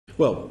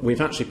Well, we've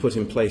actually put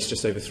in place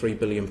just over £3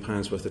 billion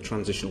worth of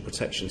transitional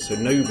protection, so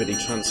nobody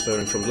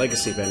transferring from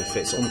legacy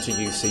benefits onto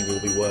UC will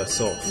be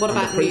worse off. What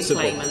about new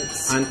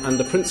claimants? And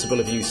the principle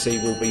of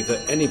UC will be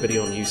that anybody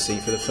on UC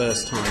for the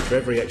first time, for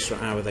every extra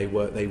hour they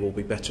work, they will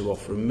be better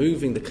off.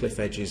 Removing the cliff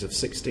edges of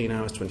 16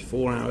 hours,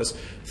 24 hours,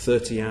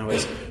 30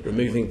 hours,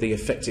 removing the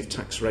effective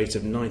tax rate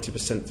of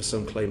 90% for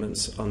some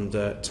claimants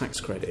under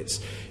tax credits.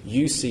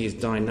 UC is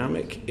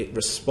dynamic, it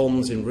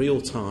responds in real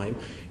time.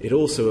 It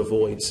also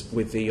avoids,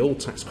 with the old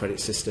tax credit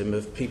system,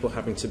 of people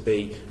having to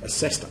be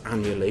assessed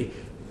annually,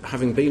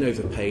 having been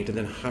overpaid, and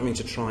then having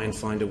to try and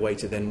find a way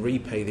to then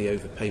repay the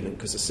overpayment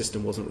because the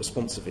system wasn't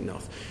responsive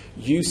enough.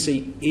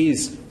 UC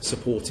is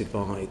supported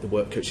by the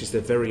work coaches.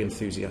 They're very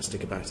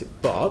enthusiastic about it.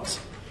 But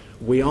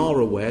we are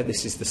aware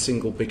this is the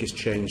single biggest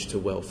change to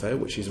welfare,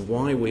 which is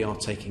why we are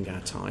taking our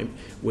time.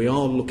 We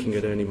are looking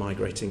at only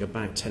migrating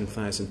about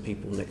 10,000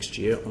 people next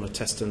year on a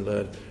test and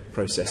learn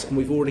process, and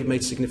we've already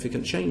made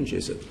significant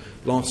changes. At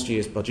last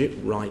year's budget,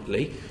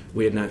 rightly,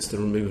 we announced the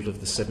removal of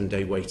the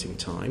 7-day waiting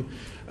time,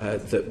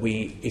 that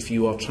if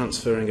you are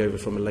transferring over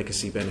from a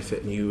legacy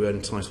benefit and you are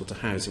entitled to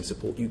housing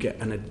support, you get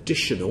an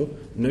additional,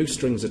 no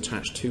strings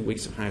attached, 2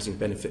 weeks of housing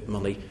benefit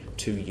money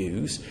to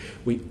use.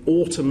 We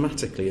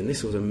automatically, and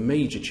this was a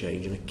major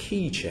change and a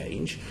key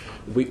change,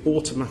 we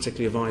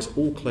automatically advise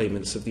all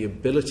claimants of the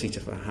ability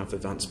to have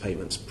advance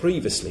payments.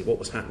 Previously, what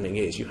was happening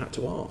is you had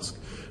to ask,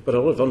 but a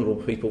lot of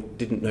vulnerable people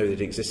didn't know that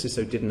it existed,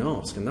 so didn't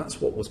ask, and that's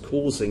what was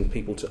causing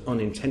people to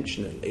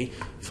unintentionally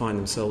find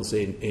themselves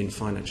in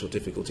financial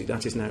difficulty.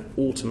 That is now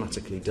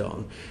automatically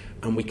done,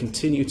 and we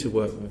continue to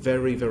work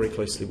very, very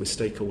closely with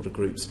stakeholder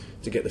groups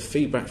to get the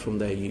feedback from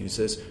their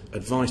users,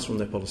 advice from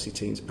their policy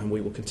teams, and we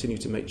will continue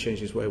to make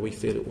changes where we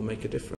feel it will make a difference.